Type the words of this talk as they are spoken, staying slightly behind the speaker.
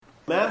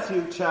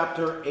Matthew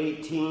chapter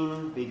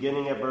 18,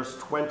 beginning at verse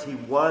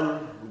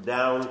 21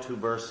 down to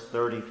verse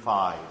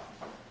 35.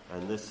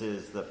 And this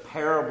is the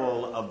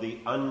parable of the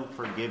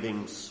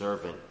unforgiving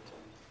servant.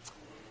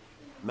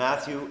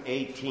 Matthew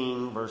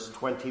 18, verse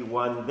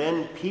 21.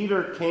 Then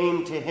Peter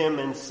came to him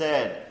and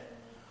said,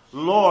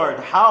 Lord,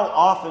 how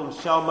often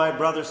shall my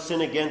brother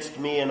sin against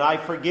me and I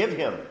forgive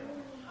him?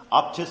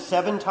 Up to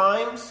 7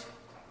 times?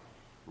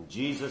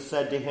 Jesus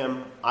said to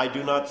him, I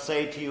do not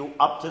say to you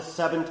up to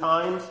 7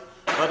 times,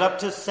 but up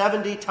to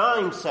 70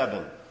 times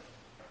 7.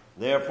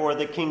 Therefore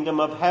the kingdom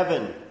of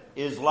heaven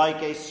is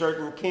like a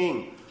certain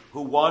king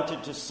who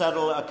wanted to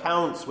settle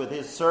accounts with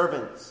his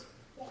servants.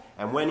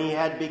 And when he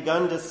had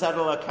begun to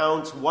settle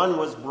accounts, one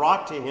was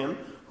brought to him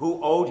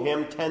who owed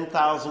him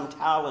 10,000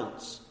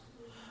 talents.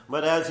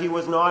 But as he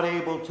was not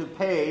able to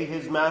pay,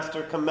 his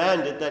master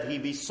commanded that he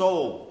be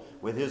sold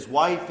with his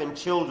wife and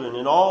children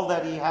and all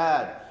that he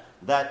had,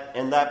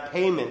 that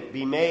payment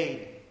be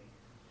made.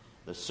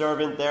 The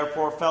servant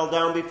therefore fell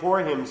down before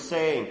him,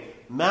 saying,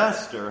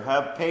 Master,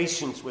 have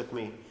patience with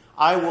me.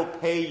 I will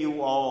pay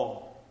you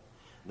all.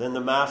 Then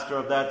the master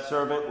of that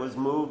servant was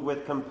moved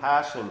with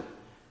compassion,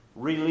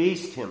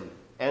 released him,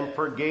 and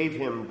forgave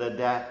him the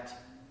debt.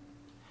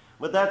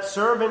 But that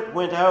servant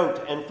went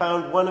out and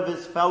found one of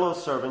his fellow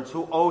servants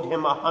who owed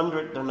him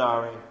 100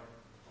 denarii.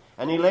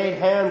 And he laid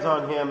hands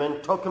on him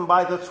and took him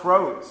by the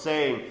throat,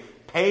 saying,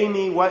 Pay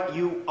me what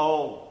you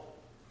owe.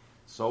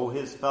 So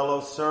his fellow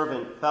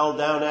servant fell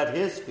down at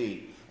his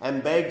feet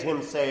and begged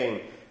him,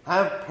 saying,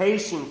 Have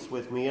patience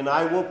with me, and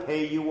I will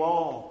pay you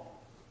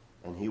all.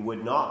 And he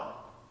would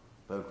not,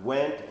 but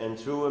went and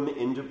threw him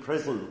into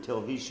prison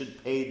till he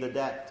should pay the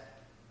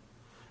debt.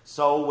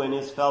 So when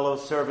his fellow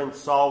servants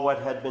saw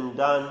what had been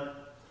done,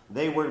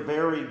 they were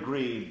very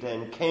grieved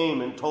and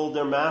came and told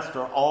their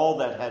master all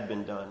that had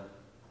been done.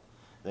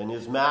 Then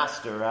his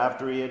master,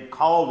 after he had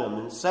called him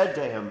and said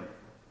to him,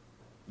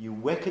 You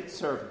wicked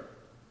servant,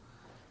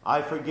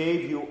 I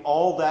forgave you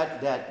all that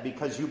debt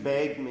because you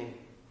begged me.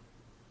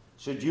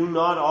 Should you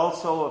not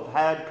also have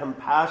had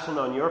compassion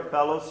on your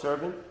fellow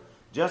servant,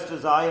 just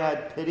as I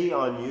had pity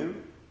on you?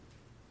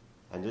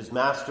 And his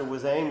master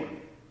was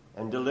angry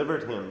and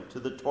delivered him to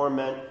the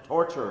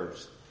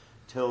torturers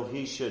till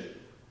he should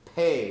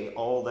pay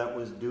all that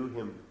was due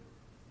him.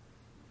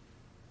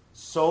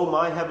 So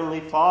my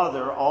heavenly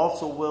Father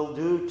also will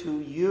do to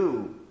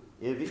you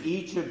if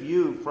each of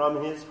you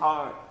from his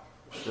heart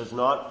does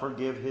not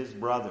forgive his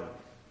brother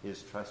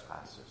his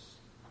trespasses.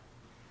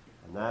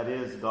 And that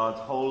is God's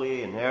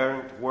holy,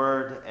 inerrant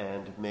word,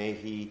 and may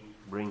he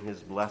bring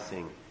his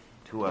blessing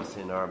to us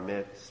in our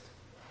midst.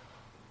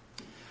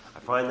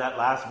 I find that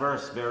last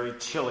verse very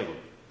chilling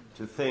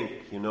to think,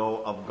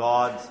 of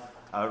God's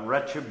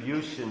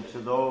retribution to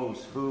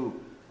those who,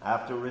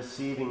 after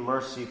receiving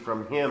mercy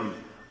from him,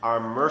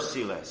 are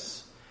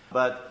merciless.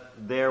 But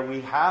there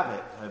we have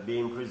it,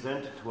 being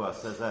presented to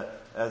us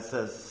as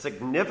a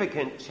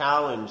significant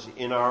challenge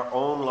in our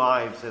own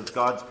lives as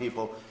God's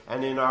people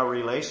and in our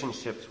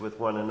relationships with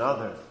one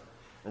another.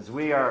 As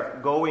we are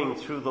going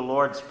through the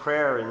Lord's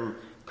Prayer and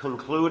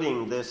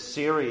concluding this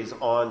series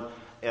on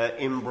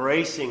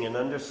embracing and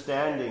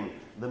understanding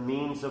the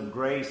means of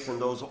grace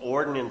and those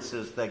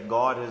ordinances that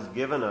God has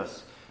given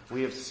us,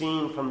 we have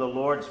seen from the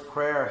Lord's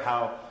Prayer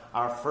how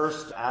our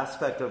first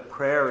aspect of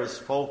prayer is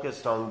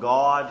focused on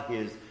God,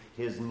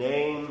 His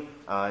name,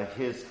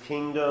 His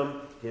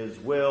kingdom, His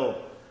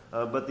will.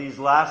 But these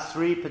last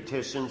 3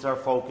 petitions are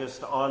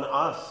focused on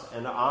us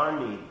and our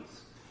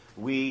needs.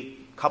 We,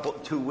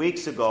 2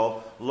 weeks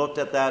ago, looked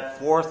at that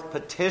 4th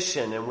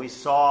petition, and we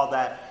saw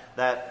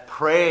that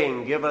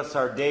praying, give us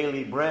our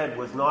daily bread,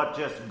 was not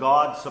just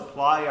God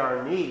supply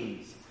our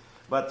needs,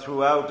 but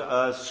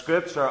throughout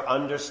Scripture,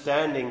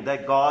 understanding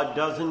that God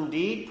does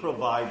indeed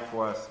provide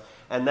for us.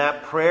 And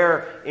that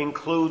prayer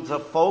includes a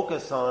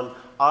focus on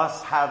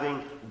us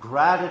having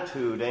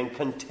gratitude and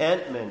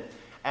contentment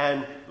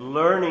and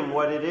learning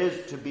what it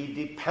is to be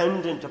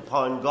dependent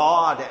upon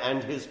God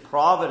and His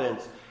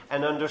providence,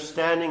 and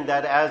understanding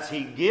that as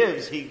He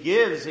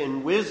gives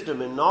in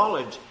wisdom and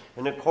knowledge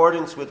in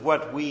accordance with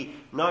what we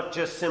not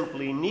just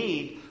simply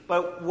need,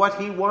 but what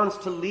He wants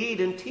to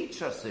lead and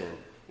teach us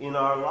in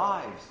our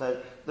lives.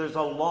 That there's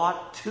a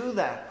lot to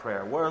that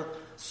prayer.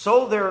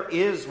 So there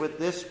is with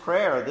this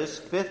prayer, this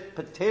 5th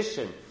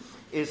petition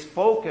is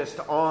focused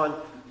on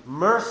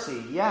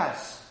mercy,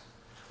 yes.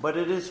 But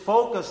it is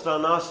focused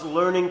on us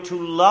learning to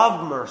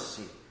love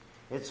mercy.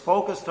 It's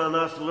focused on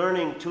us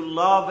learning to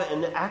love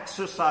and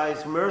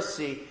exercise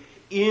mercy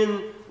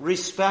in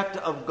respect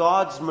of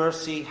God's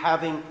mercy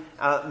having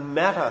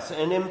met us.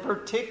 And in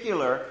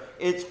particular,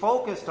 it's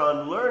focused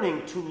on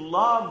learning to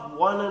love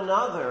one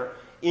another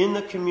in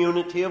the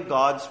community of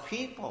God's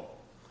people.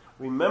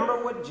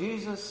 Remember what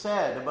Jesus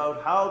said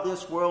about how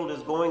this world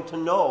is going to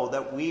know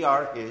that we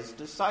are His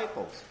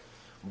disciples.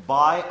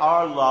 By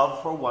our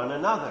love for one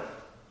another.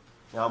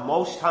 Now,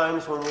 most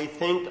times when we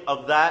think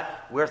of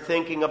that, we're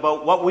thinking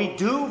about what we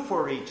do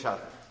for each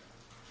other.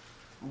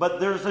 But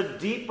there's a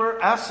deeper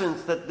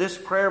essence that this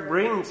prayer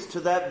brings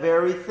to that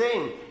very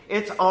thing.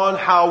 It's on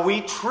how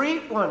we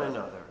treat one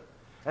another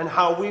and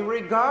how we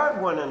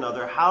regard one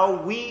another, how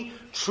we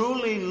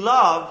truly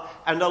love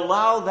and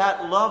allow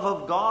that love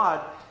of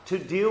God to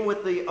deal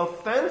with the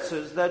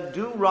offenses that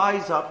do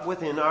rise up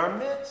within our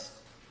midst.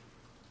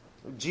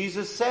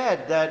 Jesus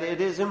said that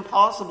it is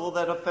impossible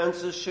that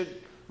offenses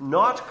should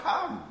not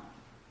come.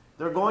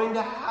 They're going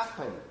to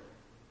happen.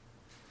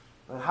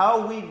 But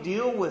how we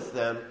deal with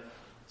them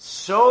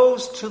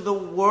shows to the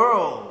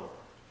world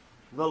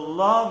the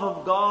love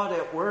of God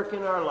at work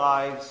in our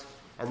lives,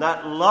 and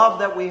that love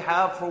that we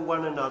have for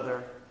one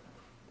another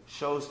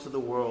shows to the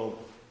world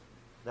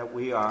that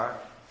we are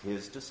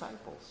His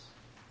disciples.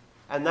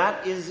 And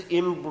that is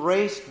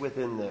embraced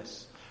within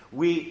this.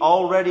 We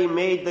already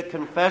made the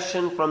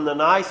confession from the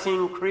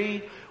Nicene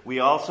Creed. We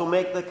also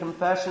make the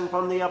confession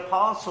from the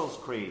Apostles'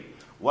 Creed.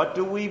 What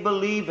do we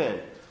believe in?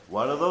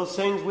 One of those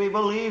things we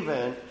believe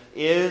in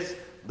is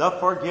the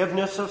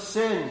forgiveness of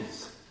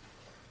sins.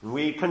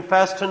 We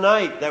confess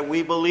tonight that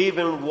we believe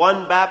in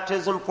one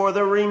baptism for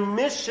the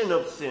remission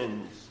of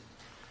sins.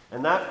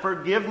 And that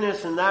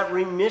forgiveness and that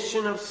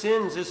remission of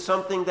sins is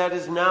something that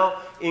is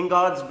now, in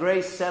God's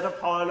grace, set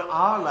upon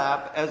our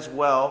lap as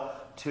well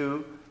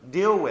to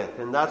deal with.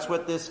 And that's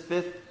what this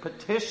fifth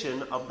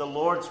petition of the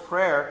Lord's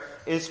Prayer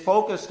is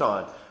focused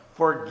on.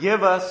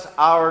 Forgive us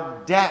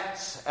our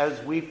debts as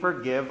we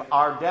forgive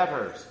our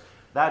debtors.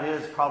 That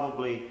is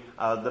probably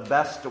the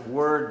best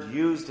word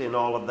used in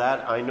all of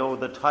that. I know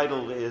the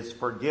title is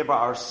Forgive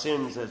Our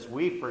Sins as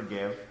We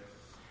Forgive.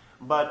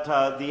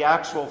 But the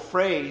actual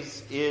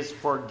phrase is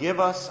forgive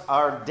us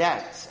our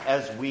debts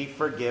as we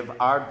forgive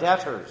our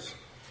debtors.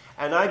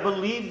 And I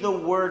believe the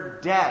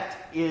word debt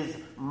is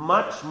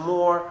much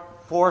more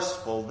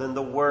forceful than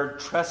the word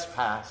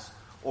trespass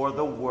or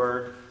the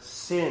word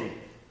sin.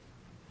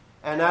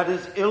 And that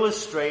is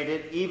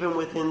illustrated even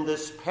within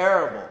this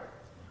parable,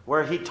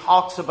 where he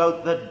talks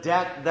about the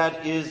debt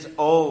that is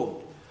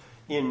owed.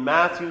 In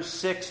Matthew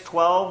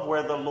 6:12,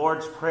 where the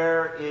Lord's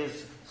Prayer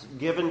is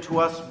given to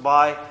us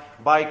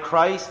by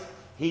Christ,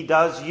 he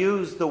does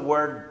use the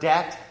word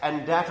debt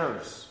and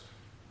debtors.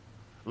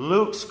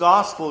 Luke's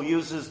gospel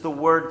uses the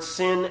word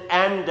sin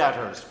and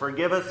debtors.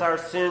 Forgive us our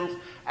sins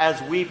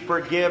as we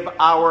forgive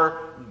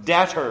our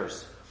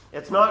debtors.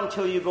 It's not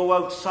until you go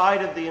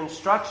outside of the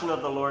instruction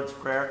of the Lord's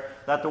Prayer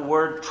that the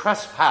word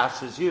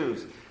trespass is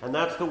used. And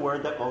that's the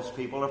word that most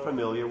people are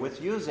familiar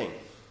with using.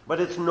 But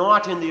it's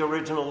not in the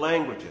original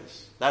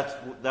languages.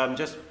 I'm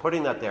just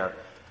putting that there.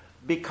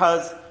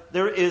 Because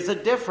there is a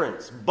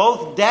difference.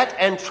 Both debt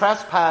and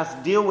trespass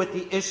deal with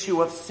the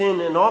issue of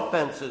sin and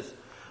offenses.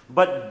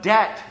 But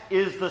debt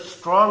is the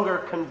stronger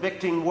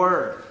convicting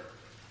word.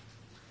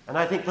 And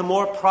I think the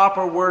more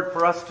proper word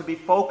for us to be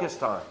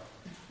focused on.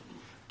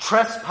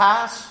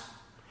 Trespass,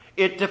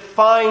 it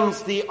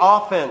defines the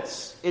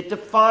offense. It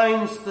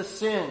defines the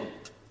sin.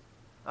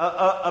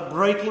 A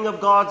breaking of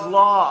God's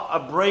law.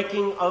 A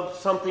breaking of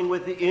something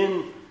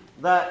within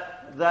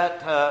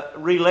that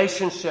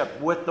relationship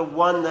with the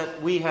one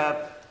that we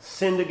have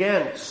sinned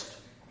against.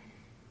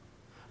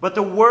 But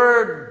the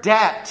word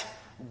debt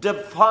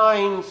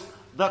defines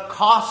the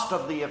cost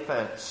of the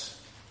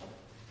offense.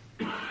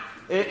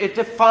 It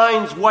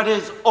defines what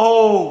is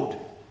owed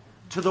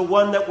to the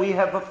one that we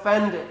have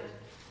offended.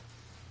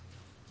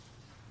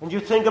 And you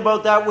think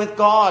about that with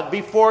God.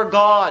 Before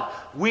God,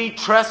 we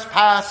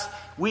trespass,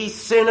 we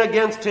sin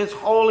against His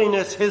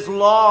holiness, His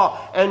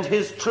law, and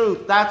His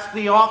truth. That's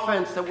the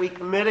offense that we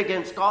commit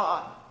against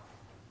God.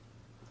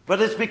 But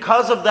it's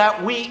because of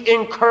that we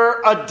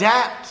incur a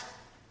debt.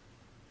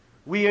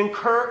 We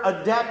incur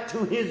a debt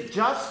to His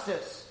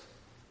justice.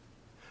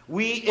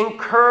 We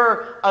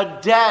incur a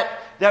debt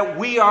that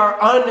we are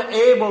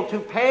unable to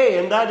pay.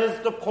 And that is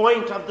the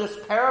point of this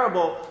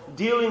parable,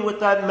 dealing with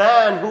that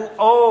man who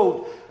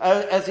owed,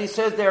 as he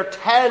says there,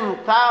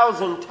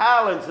 10,000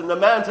 talents. And the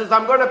man says,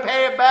 I'm going to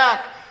pay it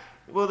back.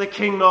 Well, the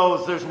king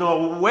knows there's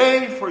no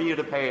way for you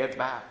to pay it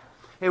back.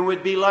 It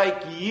would be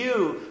like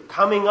you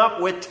coming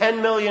up with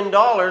 $10 million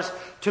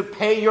to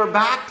pay your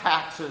back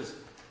taxes.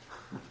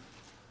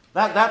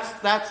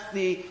 That's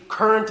the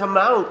current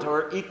amount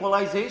or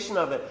equalization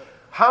of it.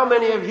 How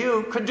many of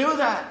you could do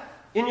that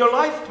in your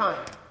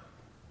lifetime?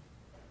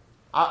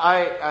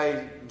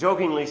 I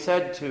jokingly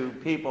said to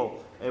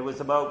people, it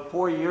was about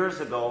 4 years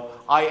ago,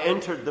 I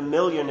entered the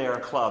Millionaire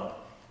Club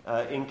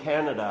in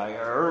Canada. I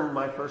earned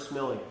my first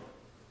million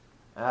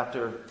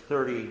after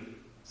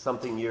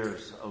 30-something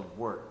years of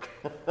work.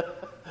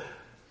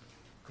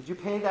 Could you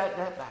pay that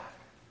debt back?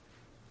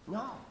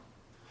 No.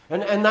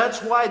 And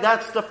that's why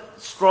that's the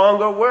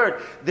stronger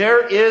word.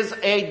 There is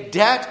a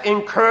debt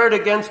incurred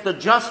against the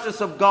justice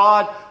of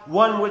God,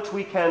 one which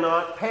we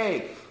cannot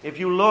pay. If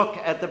you look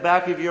at the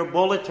back of your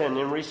bulletin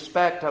in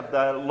respect of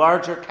the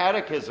Larger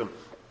Catechism,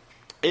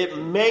 it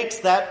makes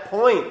that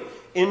point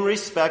in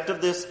respect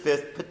of this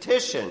fifth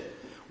petition.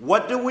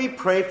 What do we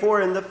pray for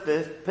in the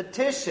fifth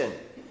petition?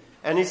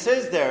 And he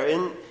says there,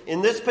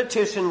 in this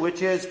petition,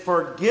 which is,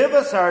 forgive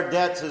us our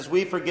debts as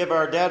we forgive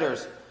our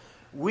debtors,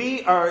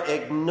 We are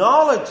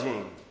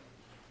acknowledging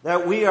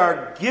that we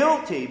are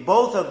guilty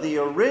both of the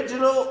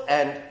original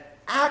and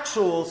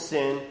actual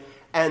sin,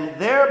 and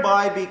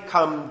thereby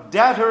become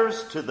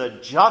debtors to the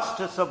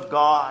justice of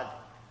God,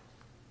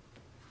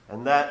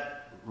 and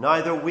that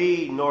neither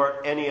we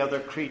nor any other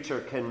creature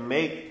can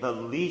make the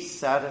least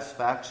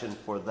satisfaction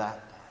for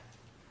that debt.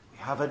 We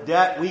have a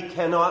debt we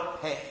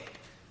cannot pay,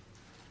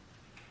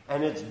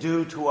 and it's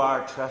due to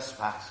our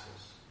trespasses.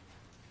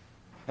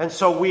 And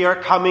so we are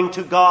coming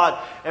to God,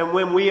 and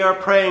when we are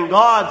praying,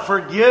 God,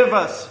 forgive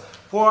us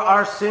for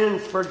our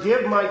sins,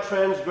 forgive my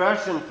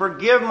transgression,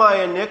 forgive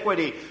my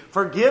iniquity,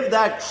 forgive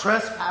that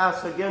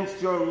trespass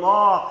against your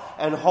law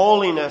and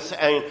holiness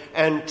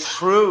and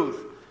truth.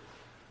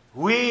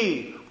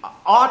 We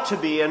ought to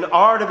be and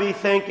are to be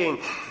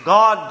thinking,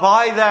 God,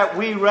 by that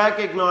we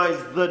recognize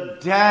the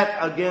debt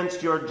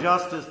against your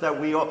justice that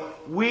we owe.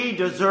 We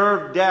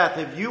deserve death.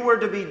 If you were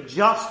to be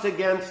just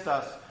against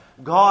us,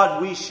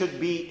 God, we should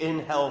be in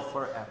hell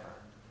forever.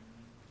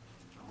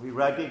 We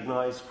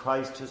recognize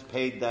Christ has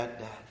paid that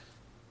debt.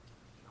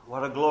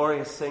 What a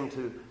glorious thing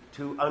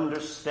to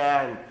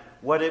understand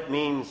what it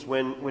means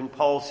when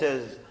Paul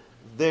says,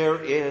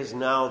 there is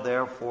now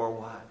therefore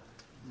what?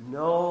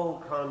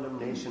 No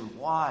condemnation.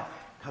 Why?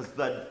 Because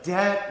the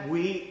debt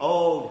we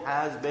owed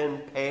has been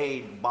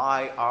paid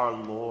by our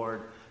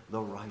Lord, the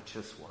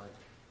righteous one,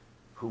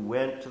 who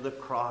went to the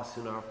cross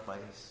in our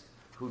place,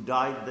 who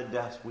died the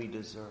death we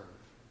deserve.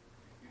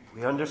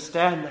 We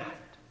understand that.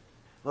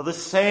 Well, the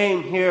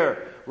same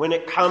here when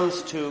it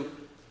comes to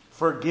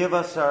forgive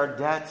us our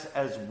debts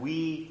as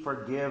we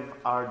forgive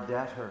our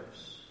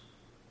debtors.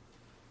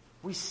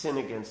 We sin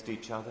against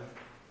each other.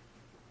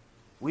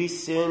 We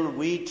sin,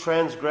 we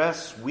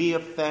transgress, we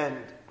offend.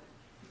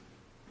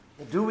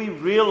 Do we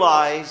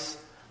realize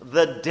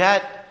the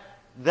debt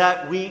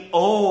that we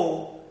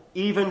owe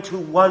even to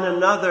one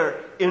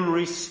another in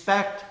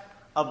respect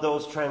of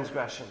those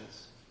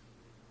transgressions?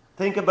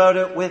 Think about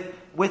it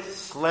with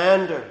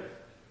slander.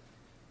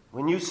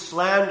 When you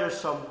slander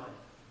someone,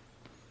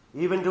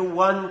 even to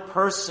one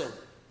person,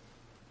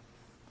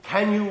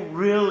 can you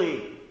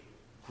really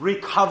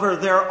recover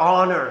their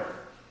honor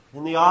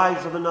in the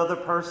eyes of another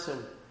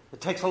person?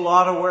 It takes a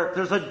lot of work.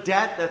 There's a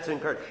debt that's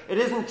incurred. It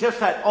isn't just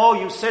that,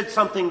 you said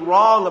something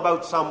wrong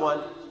about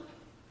someone,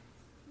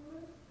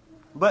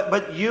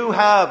 but you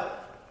have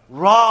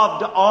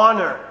robbed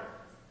honor.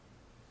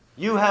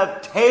 You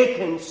have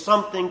taken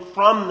something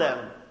from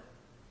them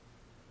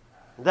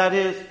that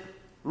is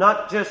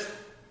not just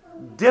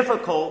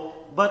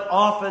difficult, but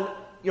often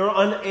you're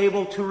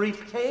unable to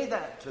repay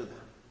that to them.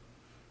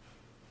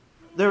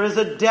 There is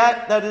a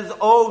debt that is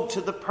owed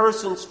to the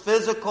person's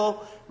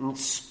physical and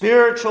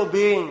spiritual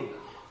being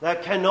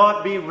that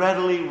cannot be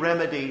readily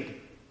remedied.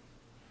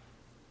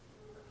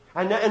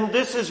 And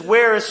this is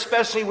where,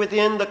 especially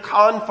within the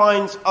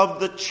confines of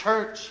the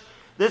church,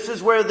 this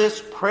is where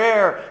this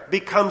prayer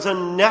becomes a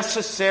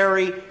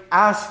necessary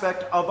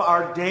aspect of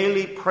our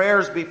daily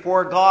prayers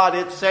before God.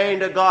 It's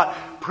saying to God,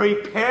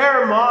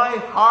 prepare my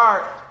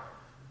heart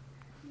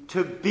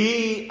to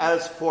be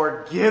as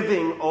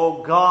forgiving,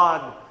 O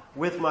God,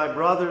 with my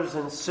brothers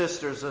and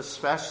sisters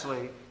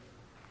especially,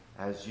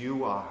 as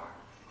you are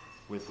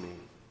with me,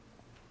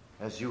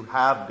 as you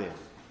have been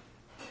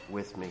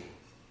with me.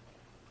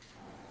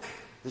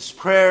 This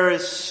prayer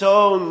is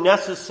so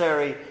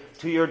necessary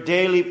to your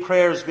daily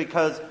prayers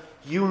because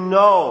you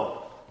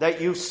know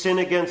that you sin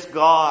against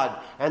God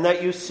and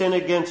that you sin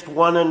against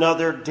one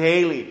another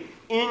daily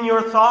in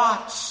your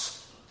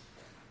thoughts,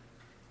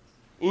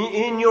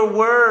 in your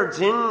words,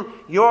 in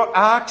your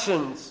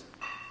actions.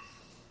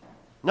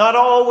 Not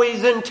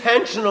always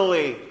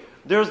intentionally.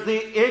 There's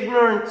the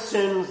ignorant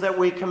sins that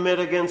we commit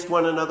against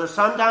one another.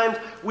 Sometimes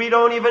we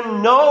don't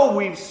even know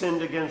we've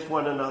sinned against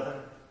one another,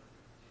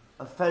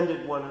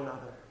 offended one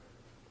another.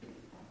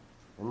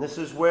 And this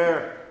is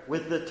where,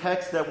 with the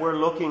text that we're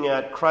looking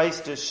at,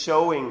 Christ is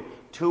showing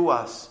to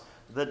us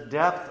the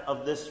depth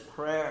of this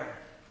prayer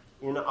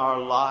in our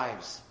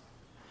lives.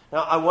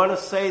 Now, I want to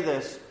say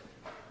this,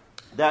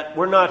 that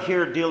we're not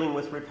here dealing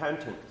with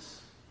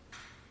repentance.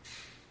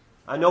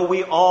 I know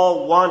we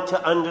all want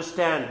to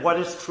understand what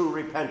is true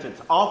repentance.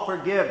 I'll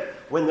forgive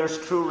when there's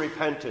true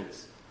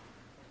repentance.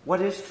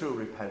 What is true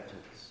repentance?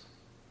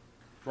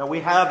 Now,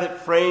 we have it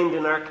framed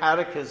in our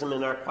catechism,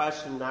 in our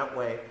question that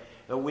way,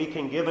 that we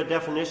can give a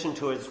definition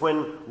to it. It's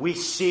when we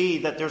see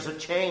that there's a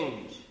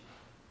change.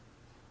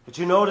 But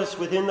you notice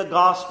within the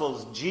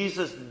Gospels,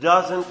 Jesus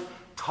doesn't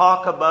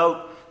talk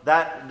about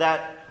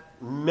that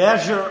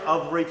measure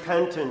of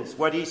repentance.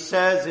 What he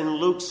says in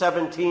Luke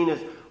 17 is,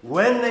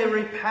 when they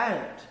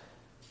repent,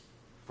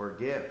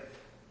 forgive.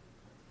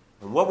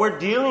 And what we're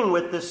dealing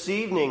with this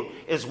evening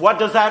is, what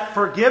does that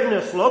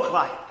forgiveness look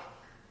like?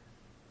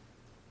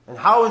 And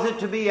how is it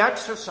to be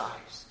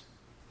exercised?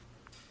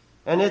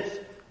 And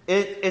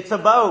it's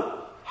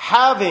about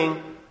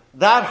having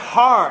that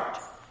heart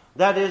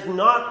that is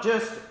not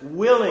just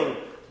willing,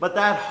 but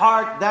that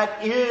heart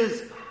that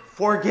is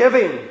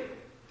forgiving.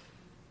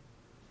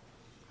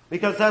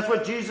 Because that's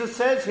what Jesus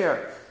says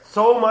here.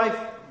 So my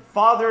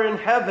Father in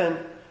heaven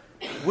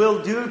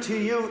will do to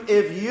you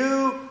if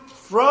you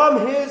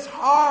from his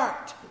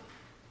heart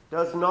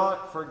does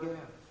not forgive.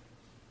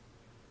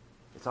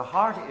 It's a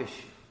heart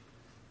issue.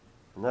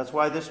 And that's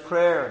why this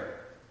prayer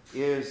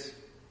is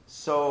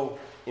so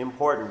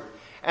important.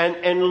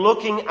 And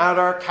looking at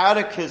our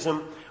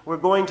catechism, we're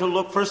going to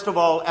look first of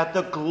all at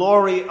the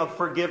glory of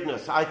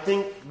forgiveness. I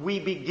think we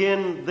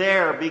begin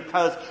there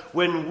because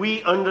when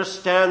we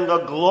understand the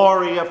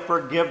glory of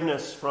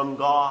forgiveness from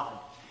God,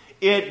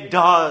 it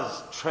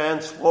does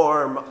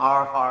transform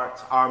our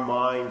hearts, our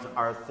minds,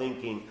 our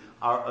thinking,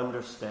 our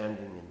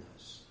understanding in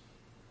this.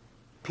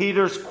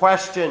 Peter's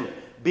question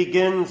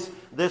begins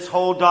this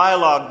whole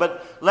dialogue,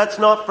 but let's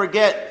not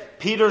forget,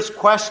 Peter's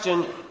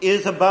question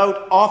is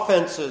about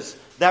offenses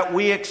that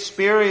we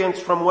experience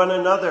from one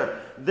another.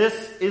 This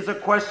is a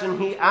question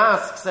he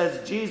asks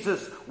as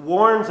Jesus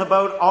warns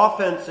about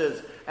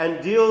offenses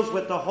and deals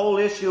with the whole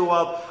issue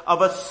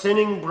of a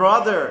sinning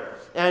brother.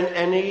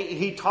 And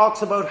he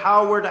talks about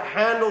how we're to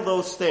handle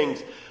those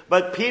things.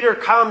 But Peter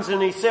comes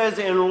and he says,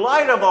 in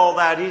light of all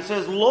that, he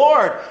says,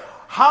 Lord,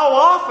 how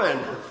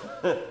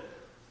often?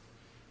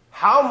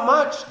 How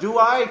much do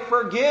I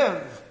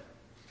forgive?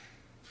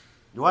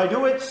 Do I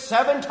do it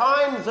 7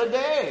 times a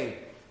day?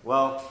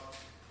 Well,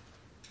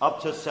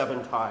 up to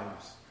 7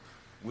 times.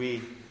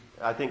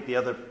 I think the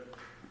other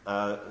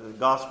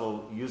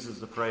gospel uses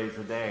the phrase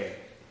a day.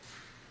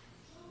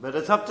 But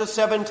it's up to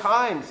 7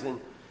 times.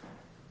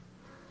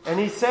 And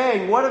he's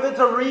saying, what if it's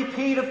a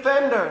repeat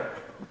offender?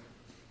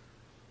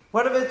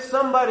 What if it's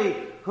somebody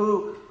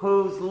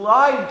who's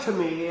lied to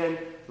me and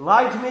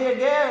lied to me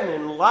again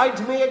and lied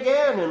to me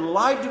again and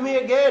lied to me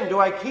again? Do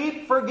I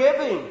keep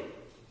forgiving?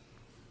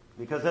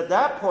 Because at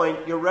that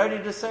point, you're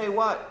ready to say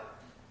what?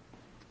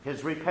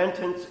 His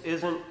repentance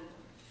isn't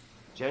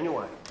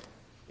genuine.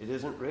 It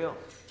isn't real.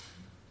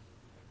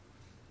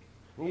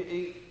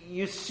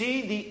 You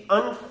see the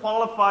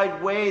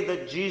unqualified way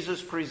that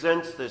Jesus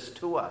presents this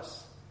to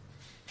us.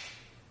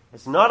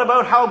 It's not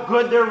about how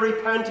good their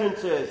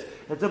repentance is.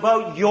 It's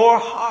about your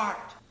heart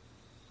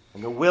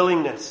and the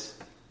willingness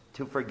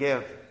to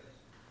forgive.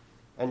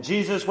 And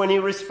Jesus, when he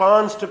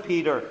responds to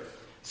Peter,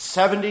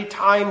 70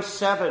 times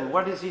 7,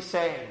 what is he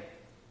saying?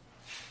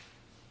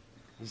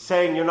 He's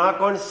saying, you're not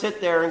going to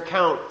sit there and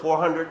count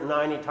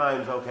 490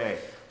 times, okay,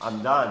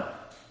 I'm done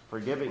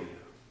forgiving you.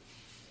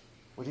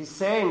 What he's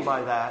saying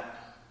by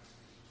that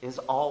is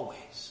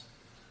always.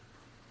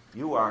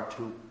 You are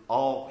to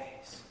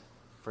always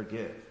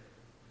forgive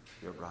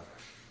your brother.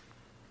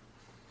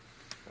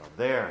 Now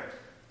there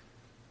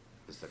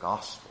is the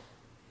gospel.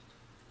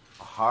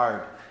 A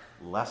hard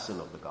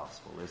lesson of the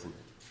gospel, isn't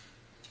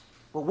it?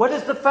 But what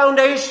is the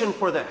foundation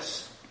for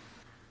this?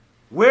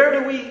 Where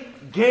do we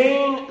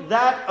gain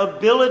that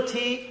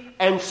ability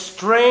and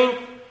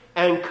strength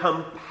and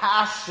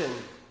compassion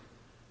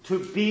to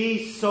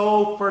be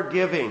so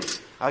forgiving?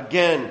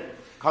 Again,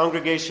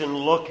 congregation,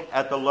 look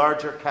at the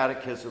Larger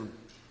Catechism.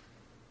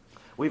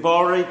 We've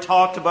already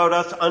talked about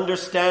us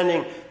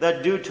understanding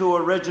that due to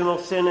original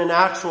sin and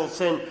actual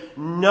sin,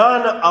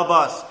 none of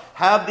us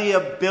have the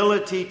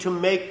ability to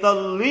make the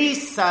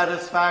least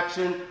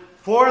satisfaction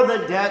for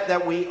the debt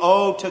that we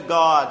owe to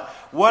God.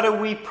 What are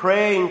we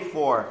praying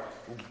for?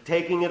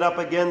 Taking it up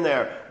again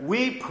there.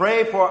 We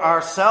pray for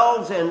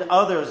ourselves and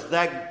others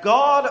that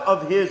God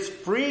of his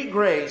free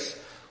grace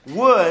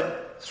would,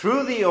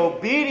 through the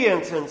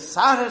obedience and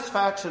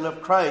satisfaction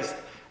of Christ,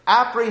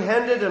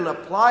 apprehended and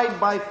applied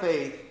by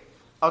faith,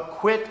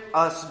 acquit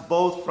us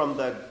both from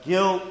the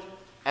guilt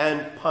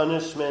and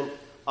punishment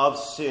of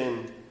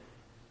sin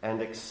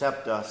and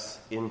accept us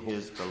in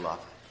his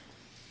beloved.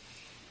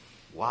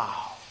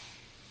 Wow.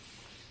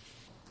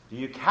 Do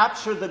you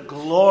capture the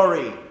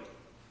glory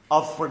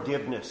of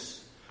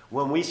forgiveness?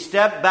 When we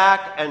step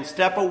back and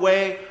step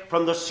away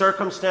from the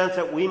circumstance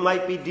that we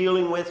might be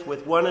dealing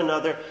with one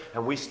another,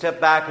 and we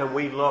step back and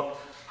we look,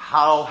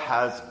 how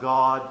has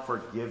God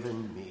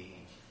forgiven me?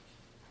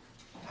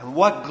 And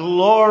what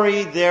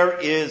glory there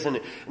is in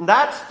it. And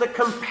that's the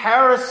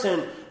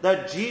comparison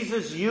that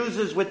Jesus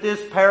uses with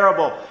this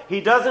parable.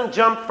 He doesn't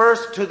jump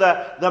first to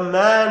the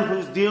man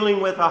who's dealing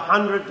with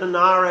 100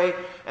 denarii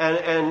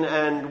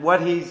and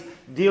what he's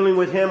dealing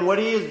with him. What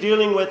he is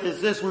dealing with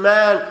is this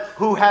man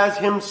who has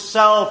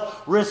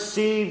himself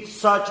received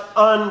such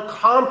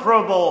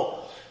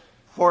incomparable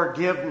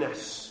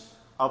forgiveness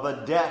of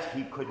a debt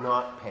he could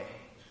not pay.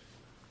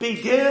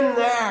 Begin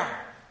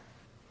there.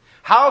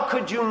 How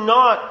could you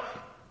not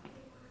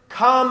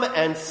come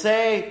and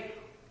say,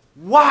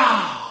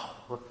 wow,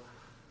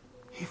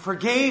 he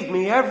forgave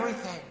me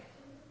everything?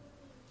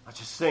 I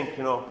just think,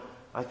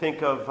 I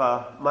think of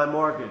my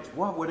mortgage.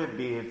 What would it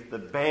be if the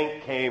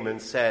bank came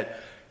and said,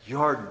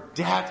 your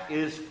debt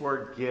is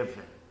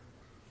forgiven.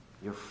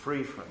 You're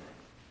free from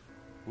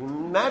it.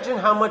 Imagine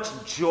how much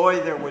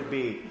joy there would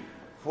be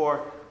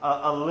for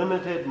a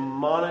limited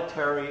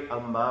monetary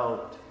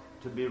amount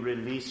to be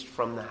released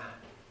from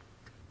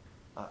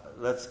that.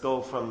 Let's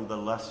go from the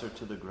lesser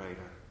to the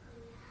greater.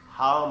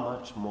 How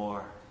much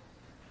more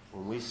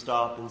when we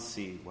stop and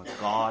see what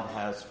God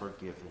has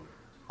forgiven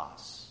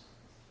us.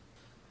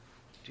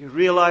 Do you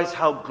realize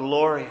how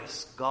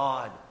glorious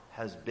God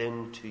has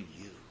been to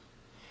you?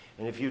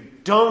 And if you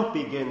don't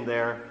begin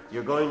there,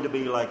 you're going to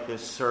be like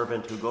this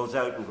servant who goes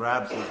out and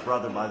grabs his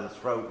brother by the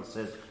throat and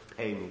says,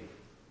 "Pay me."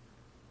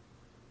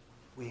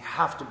 We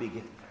have to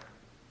begin there.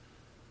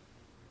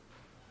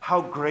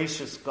 How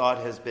gracious God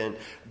has been.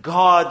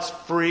 God's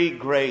free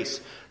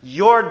grace.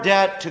 Your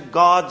debt to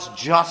God's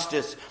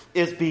justice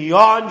is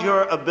beyond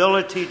your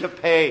ability to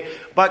pay.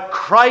 But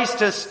Christ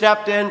has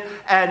stepped in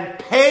and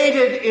paid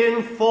it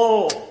in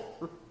full.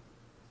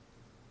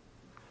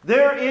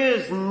 There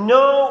is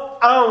no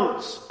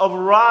ounce of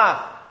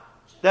wrath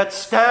that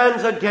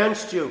stands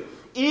against you.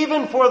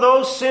 Even for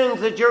those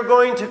sins that you're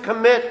going to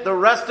commit the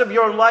rest of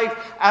your life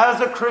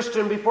as a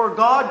Christian before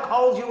God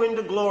calls you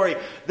into glory,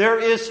 there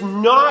is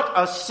not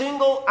a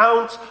single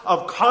ounce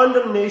of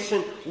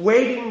condemnation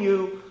waiting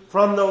you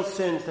from those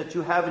sins that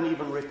you haven't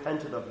even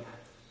repented of yet.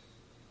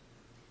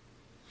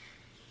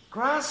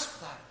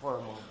 Grasp that for a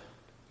moment.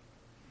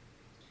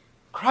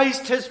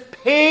 Christ has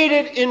paid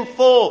it in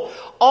full.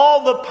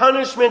 All the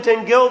punishment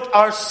and guilt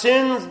our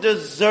sins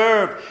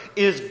deserve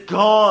is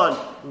gone,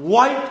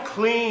 wiped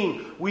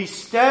clean. We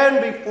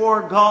stand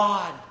before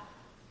God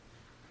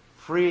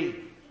free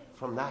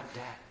from that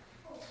debt.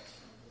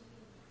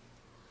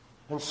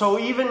 And so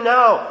even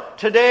now,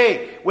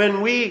 today,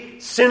 when we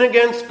sin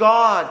against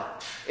God,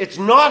 it's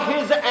not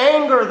His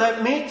anger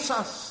that meets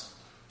us.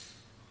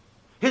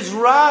 His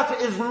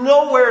wrath is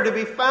nowhere to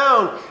be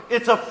found.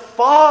 It's a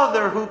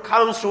Father who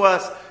comes to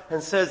us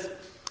and says,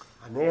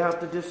 "I may have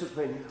to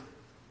discipline you,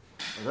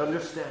 but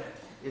understand,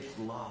 it's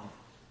love.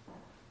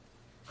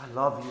 I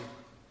love you.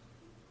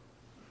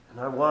 And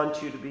I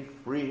want you to be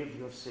free of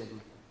your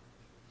sin."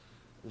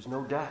 There's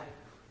no debt.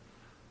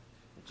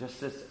 It's just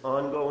this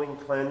ongoing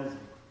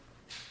cleansing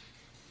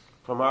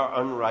from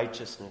our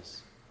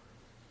unrighteousness.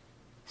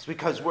 It's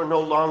because we're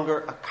no longer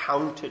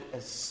accounted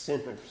as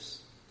sinners,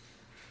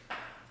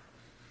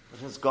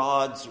 but as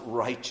God's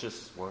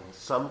righteous ones,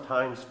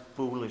 sometimes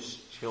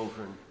foolish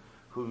children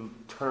who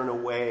turn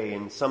away,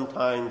 and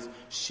sometimes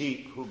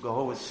sheep who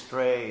go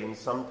astray, and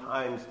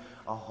sometimes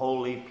a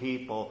holy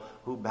people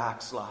who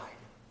backslide.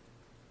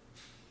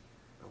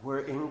 But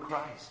we're in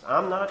Christ.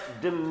 I'm not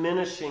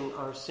diminishing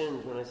our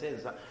sins when I say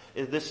this.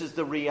 This is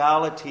the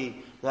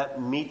reality that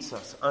meets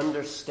us,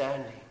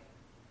 understanding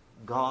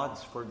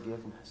God's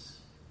forgiveness.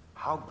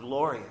 How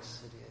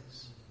glorious it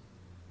is.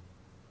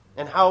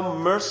 And how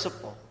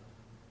merciful.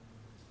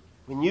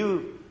 When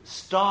you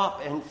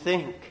stop and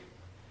think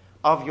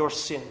of your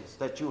sins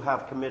that you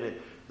have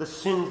committed, the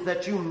sins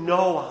that you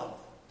know of.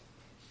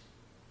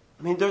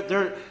 I mean,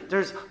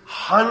 there's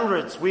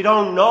hundreds we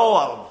don't know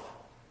of.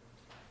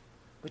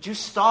 But you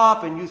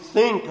stop and you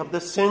think of the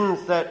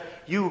sins that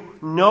you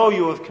know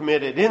you have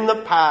committed in the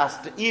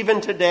past, even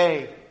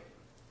today.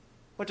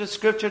 What does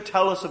Scripture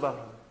tell us about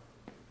them?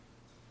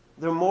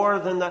 They're more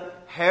than the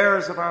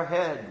hairs of our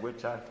head,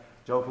 which I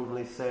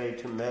jokingly say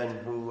to men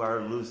who are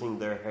losing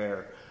their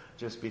hair.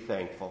 Just be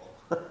thankful.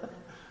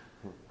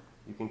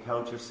 You can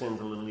count your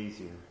sins a little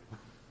easier.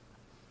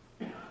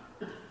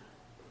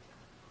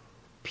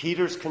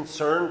 Peter's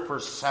concern for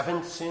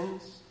 7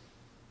 sins.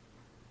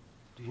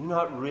 Do you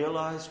not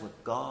realize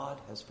what God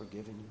has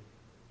forgiven you?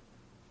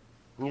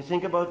 When you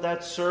think about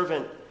that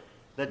servant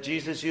that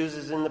Jesus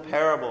uses in the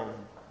parable,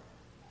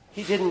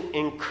 he didn't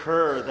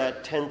incur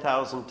that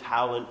 10,000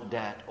 talent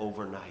debt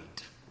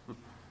overnight.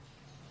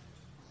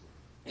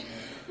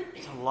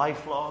 It's a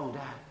lifelong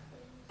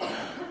debt.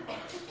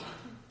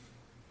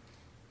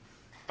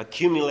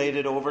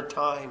 Accumulated over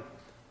time,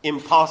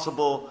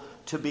 impossible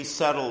to be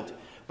settled.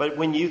 But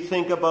when you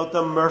think about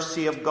the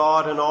mercy of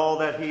God and all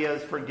that He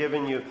has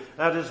forgiven you,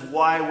 that is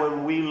why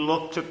when we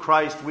look to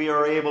Christ, we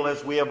are able,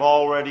 as we have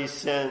already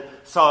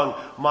sung,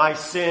 "My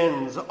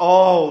sins,"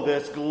 oh,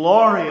 this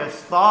glorious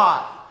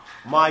thought,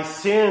 my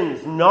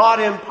sins, not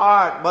in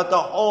part, but the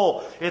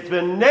whole, it's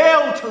been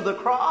nailed to the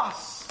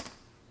cross,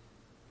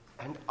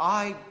 and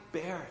I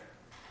bear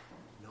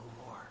it no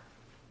more.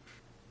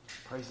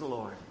 Praise the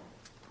Lord.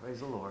 Praise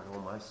the Lord, oh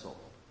my soul.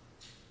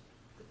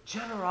 The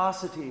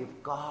generosity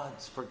of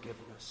God's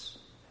forgiveness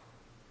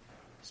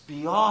is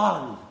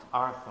beyond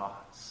our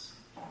thoughts.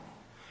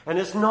 And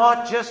it's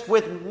not just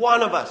with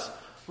one of us.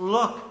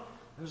 Look,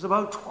 there's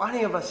about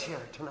 20 of us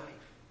here tonight.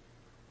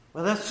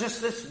 Well, that's just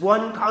this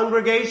one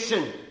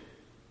congregation.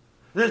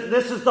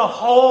 This is the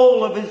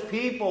whole of His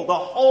people, the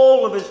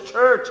whole of His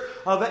church,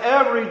 of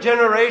every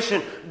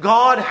generation.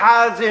 God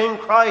has in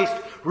Christ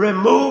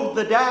removed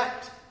the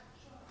debt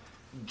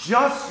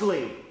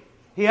justly.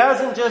 He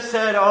hasn't just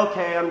said,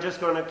 "Okay, I'm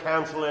just going to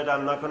cancel it.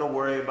 I'm not going to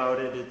worry about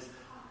it."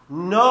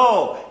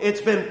 No,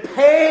 it's been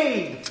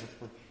paid.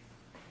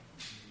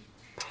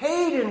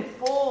 Paid in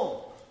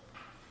full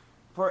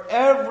for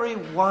every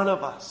one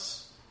of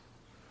us.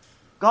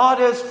 God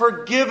has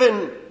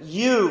forgiven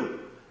you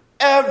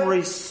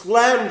every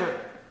slander,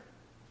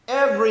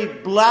 every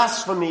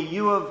blasphemy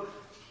you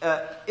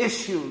have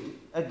issued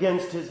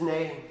against His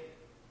name.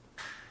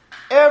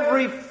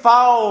 Every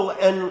foul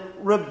and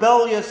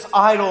rebellious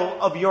idol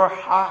of your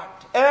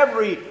heart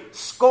every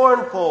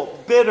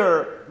scornful,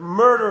 bitter,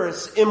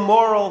 murderous,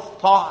 immoral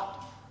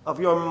thought of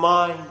your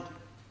mind.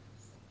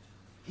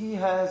 He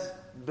has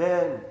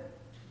been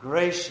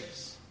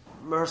gracious,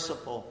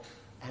 merciful,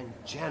 and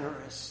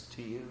generous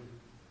to you.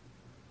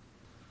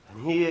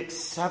 And He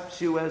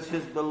accepts you as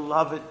His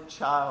beloved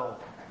child.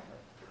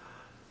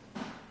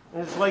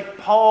 It's like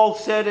Paul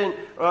said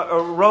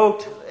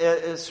wrote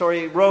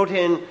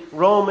in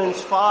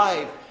Romans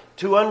 5,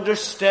 to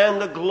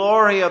understand the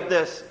glory of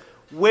this.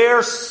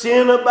 Where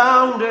sin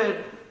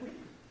abounded,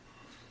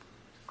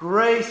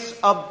 grace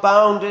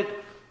abounded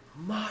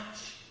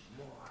much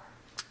more.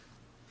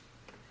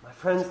 My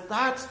friends,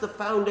 that's the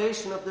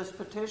foundation of this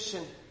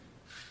petition.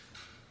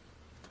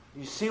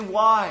 You see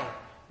why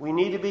we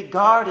need to be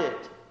guarded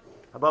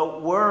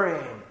about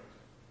worrying.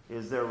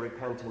 Is their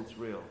repentance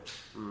real?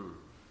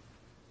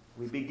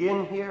 We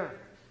begin here.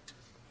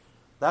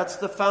 That's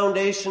the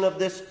foundation of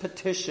this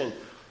petition.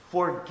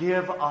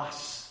 Forgive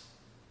us,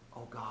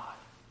 O God.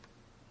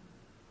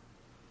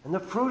 And the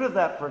fruit of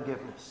that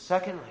forgiveness,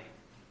 secondly.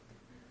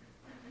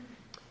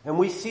 And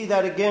we see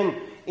that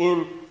again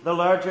in the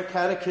Larger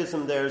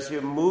Catechism there as you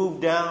move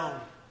down,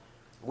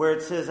 where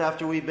it says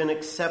after we've been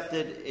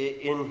accepted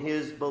in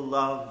His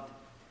beloved,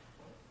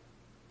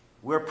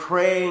 we're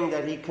praying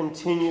that He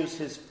continues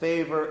His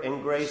favor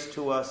and grace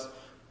to us,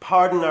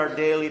 pardon our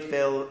daily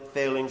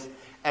failings,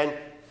 and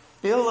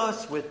fill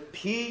us with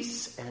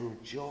peace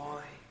and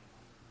joy.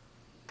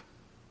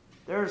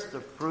 There's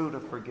the fruit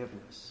of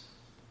forgiveness.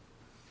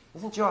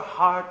 Isn't your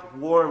heart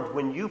warmed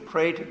when you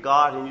pray to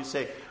God and you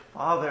say,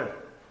 Father,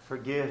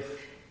 forgive?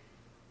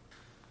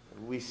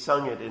 We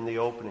sung it in the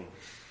opening.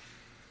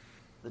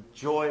 The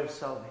joy of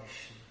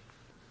salvation.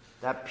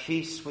 That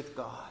peace with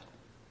God.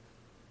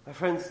 My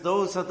friends,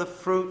 those are the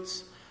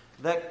fruits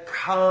that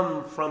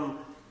come from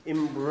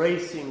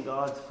embracing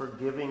God's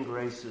forgiving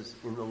graces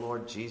in the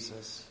Lord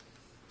Jesus.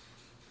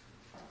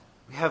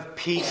 We have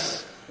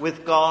peace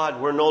with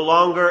God. We're no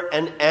longer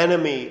an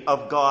enemy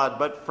of God,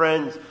 but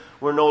friends.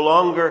 We're no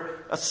longer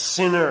a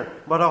sinner,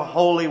 but a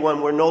holy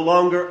one. We're no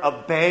longer a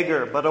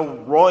beggar, but a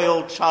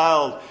royal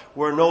child.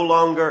 We're no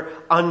longer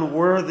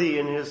unworthy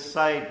in His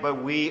sight,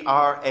 but we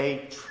are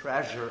a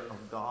treasure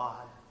of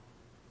God.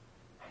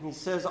 And He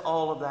says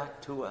all of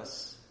that to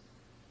us.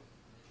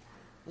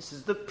 This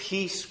is the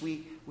peace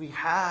we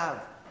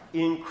have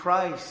in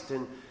Christ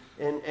and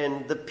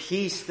the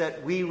peace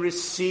that we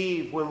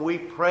receive when we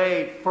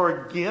pray,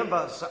 forgive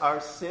us our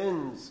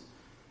sins.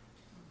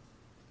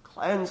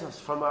 Cleanse us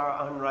from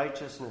our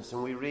unrighteousness.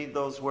 And we read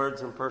those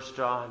words in 1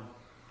 John.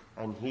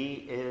 And He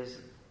is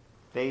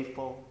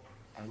faithful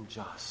and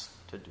just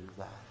to do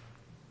that.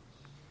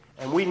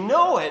 And we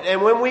know it.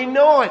 And when we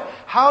know it,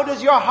 how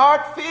does your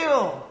heart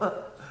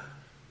feel?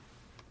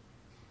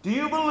 Do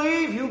you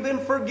believe you've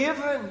been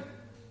forgiven?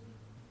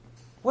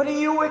 What are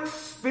you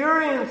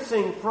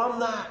experiencing from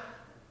that?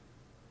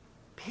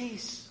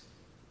 Peace,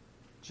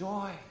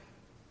 joy.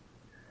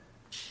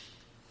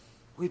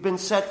 We've been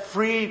set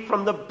free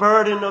from the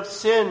burden of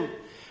sin.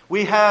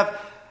 We have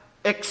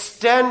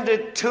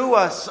extended to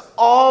us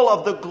all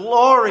of the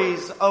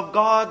glories of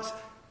God's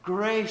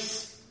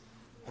grace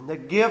and the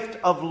gift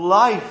of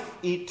life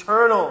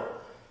eternal.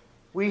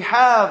 We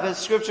have, as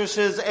Scripture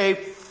says, a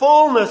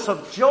fullness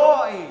of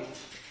joy.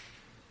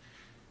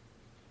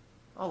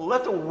 Oh,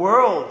 let the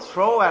world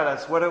throw at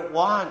us what it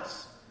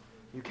wants.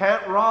 You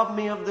can't rob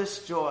me of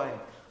this joy.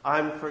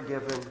 I'm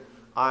forgiven.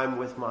 I'm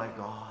with my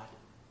God.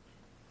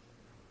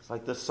 It's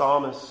like the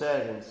psalmist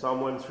said in Psalm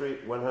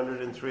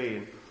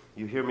 103.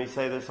 You hear me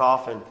say this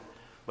often,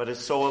 but it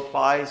so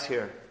applies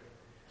here.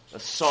 A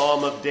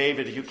psalm of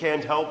David. You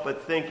can't help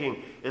but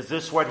thinking, is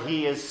this what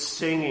he is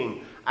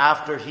singing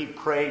after he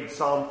prayed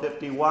Psalm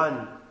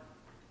 51?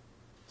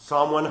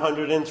 Psalm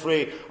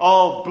 103.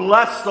 Oh,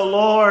 bless the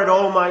Lord,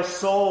 O my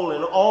soul,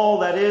 and all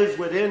that is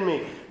within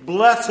me.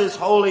 Bless His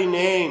holy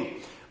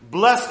name.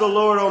 Bless the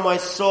Lord, O my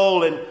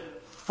soul, and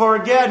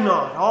forget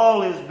not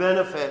all His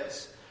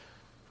benefits.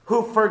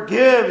 Who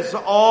forgives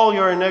all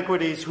your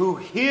iniquities, who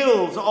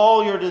heals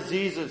all your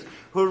diseases,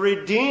 who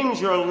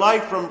redeems your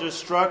life from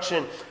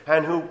destruction,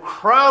 and who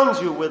crowns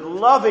you with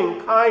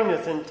loving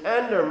kindness and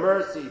tender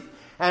mercies,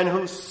 and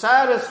who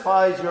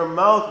satisfies your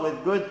mouth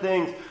with good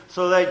things,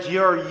 so that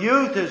your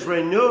youth is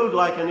renewed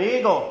like an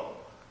eagle.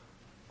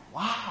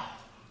 Wow.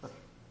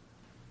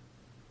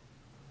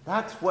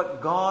 That's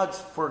what God's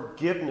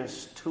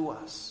forgiveness to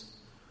us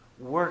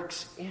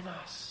works in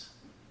us.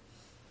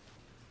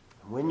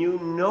 When you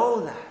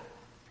know that,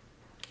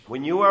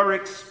 when you are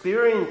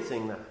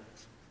experiencing that,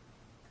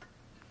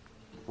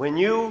 when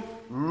you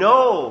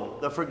know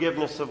the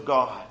forgiveness of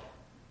God,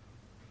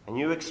 and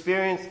you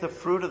experience the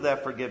fruit of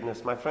that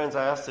forgiveness, my friends,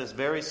 I ask this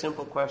very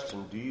simple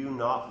question. Do you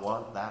not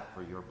want that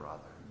for your brother?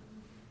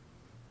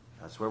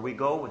 That's where we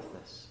go with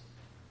this.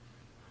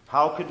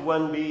 How could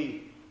one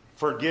be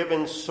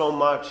forgiven so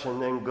much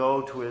and then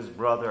go to his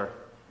brother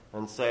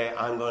and say,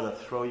 I'm going to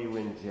throw you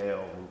in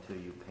jail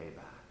until you pay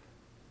back?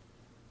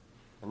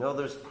 I know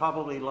there's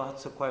probably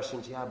lots of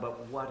questions. Yeah,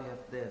 but what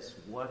if this?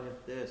 What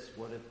if this?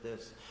 What if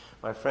this?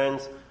 My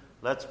friends,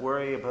 let's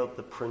worry about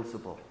the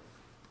principle.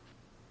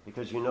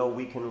 Because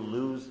we can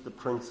lose the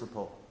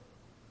principle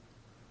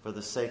for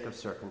the sake of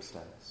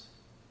circumstance.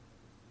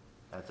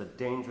 That's a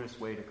dangerous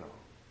way to go.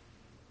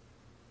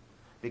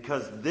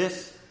 Because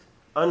this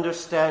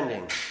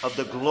understanding of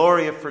the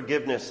glory of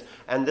forgiveness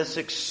and this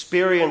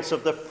experience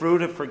of the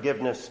fruit of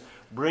forgiveness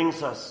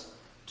brings us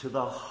to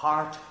the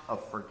heart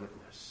of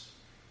forgiveness.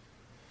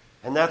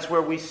 And that's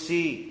where we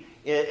see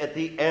at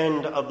the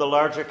end of the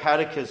Larger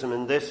Catechism,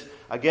 and this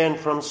again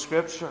from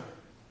Scripture,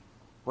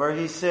 where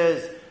he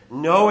says,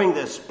 knowing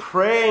this,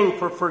 praying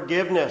for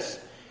forgiveness,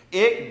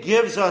 it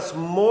gives us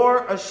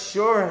more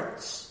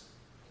assurance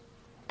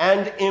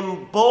and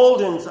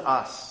emboldens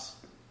us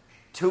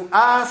to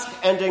ask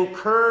and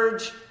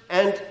encourage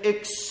and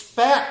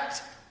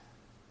expect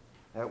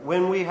that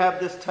when we have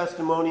this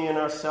testimony in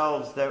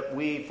ourselves that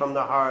we from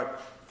the heart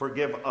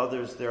forgive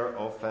others their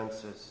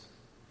offenses.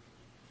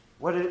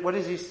 What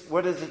is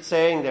it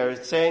saying there?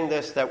 It's saying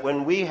this, that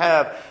when we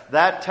have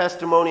that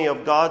testimony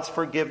of God's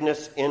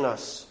forgiveness in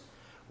us,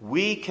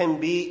 we can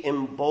be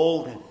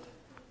emboldened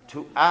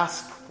to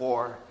ask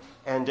for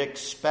and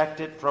expect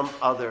it from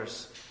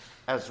others,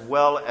 as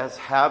well as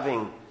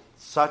having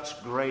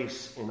such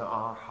grace in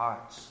our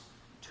hearts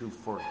to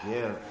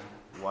forgive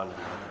one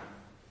another.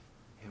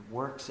 It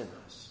works in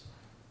us.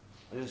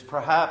 It is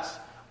perhaps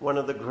one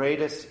of the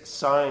greatest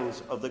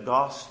signs of the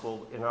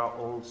gospel in our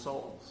own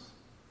souls,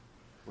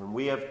 when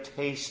we have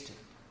tasted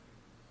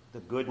the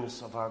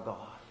goodness of our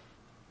God,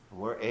 and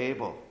we're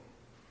able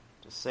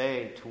to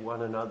say to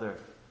one another,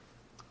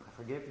 I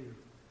forgive you.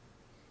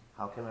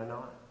 How can I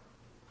not?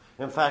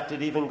 In fact,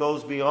 it even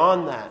goes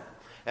beyond that.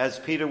 As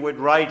Peter would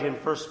write in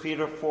 1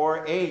 Peter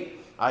 4:8,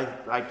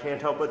 I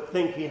can't help but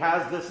think he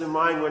has this in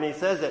mind when he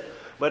says it,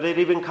 but it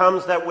even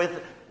comes that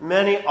with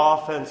many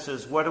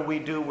offenses, what do we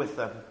do with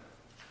them?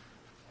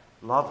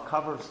 Love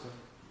covers them.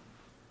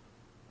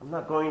 I'm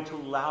not going to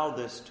allow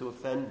this to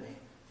offend me.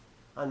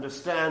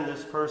 Understand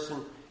this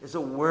person is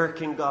a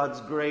work in God's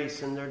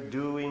grace, and they're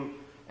doing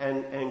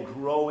and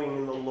growing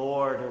in the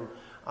Lord, and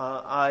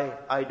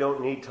I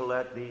don't need to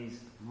let these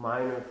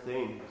minor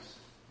things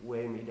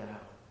weigh me down.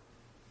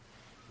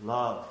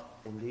 Love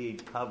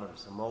indeed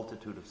covers a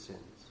multitude of sins.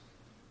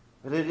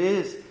 But it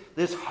is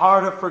this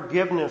heart of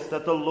forgiveness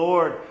that the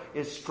Lord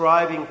is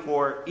striving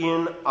for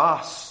in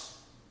us.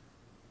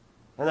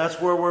 And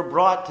that's where we're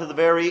brought to the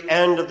very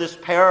end of this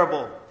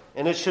parable.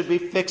 And it should be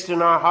fixed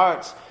in our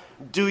hearts.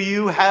 Do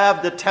you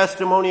have the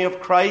testimony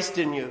of Christ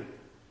in you?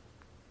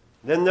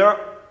 Then there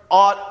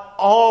ought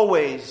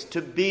always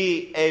to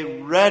be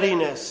a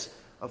readiness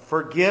of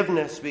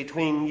forgiveness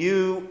between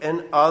you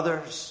and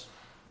others.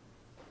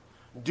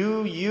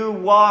 Do you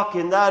walk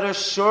in that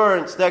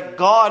assurance that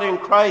God in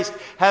Christ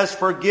has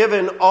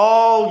forgiven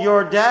all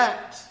your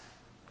debt?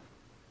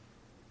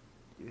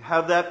 You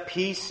have that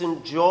peace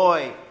and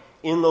joy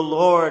in the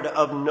Lord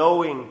of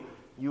knowing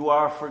you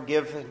are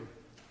forgiven.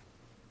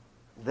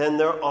 Then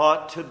there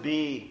ought to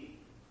be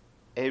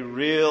a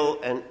real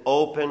and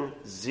open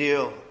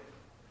zeal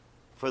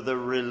for the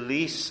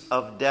release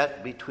of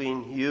debt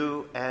between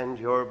you and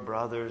your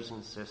brothers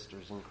and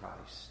sisters in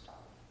Christ.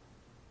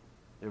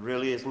 There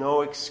really is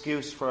no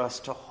excuse for us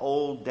to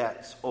hold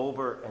debts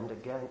over and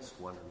against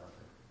one another.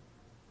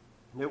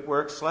 And it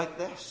works like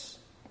this,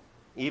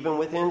 even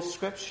within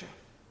Scripture.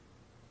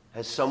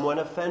 Has someone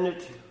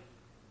offended you?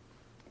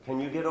 Can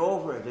you get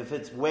over it? If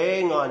it's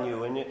weighing on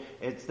you and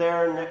it's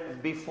there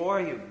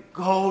before you,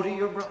 go to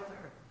your brother.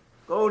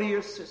 Go to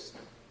your sister.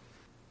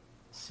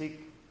 Seek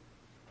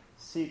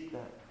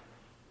that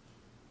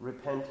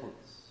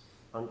repentance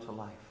unto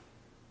life.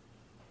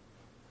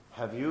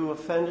 Have you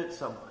offended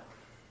someone?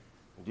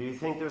 Do you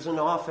think there's an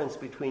offense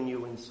between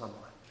you and someone?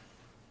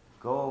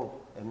 Go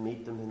and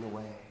meet them in the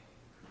way.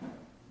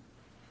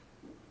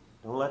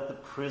 Don't let the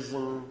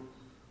prison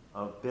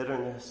of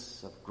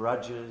bitterness, of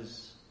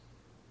grudges,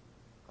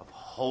 of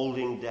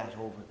holding debt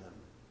over them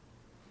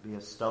be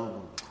a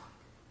stumbling block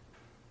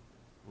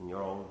in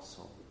your own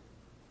soul.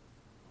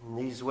 In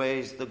these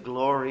ways, the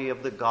glory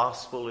of the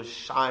gospel is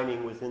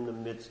shining within the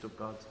midst of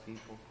God's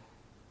people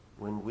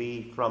when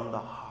we, from the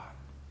heart,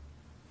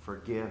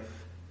 forgive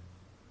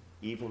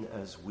even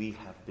as we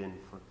have been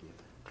forgiven.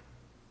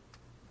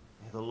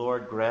 May the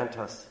Lord grant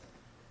us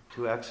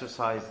to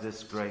exercise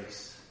this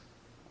grace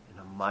in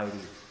a mighty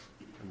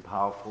and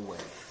powerful way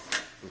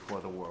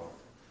before the world.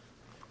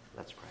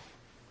 Let's pray.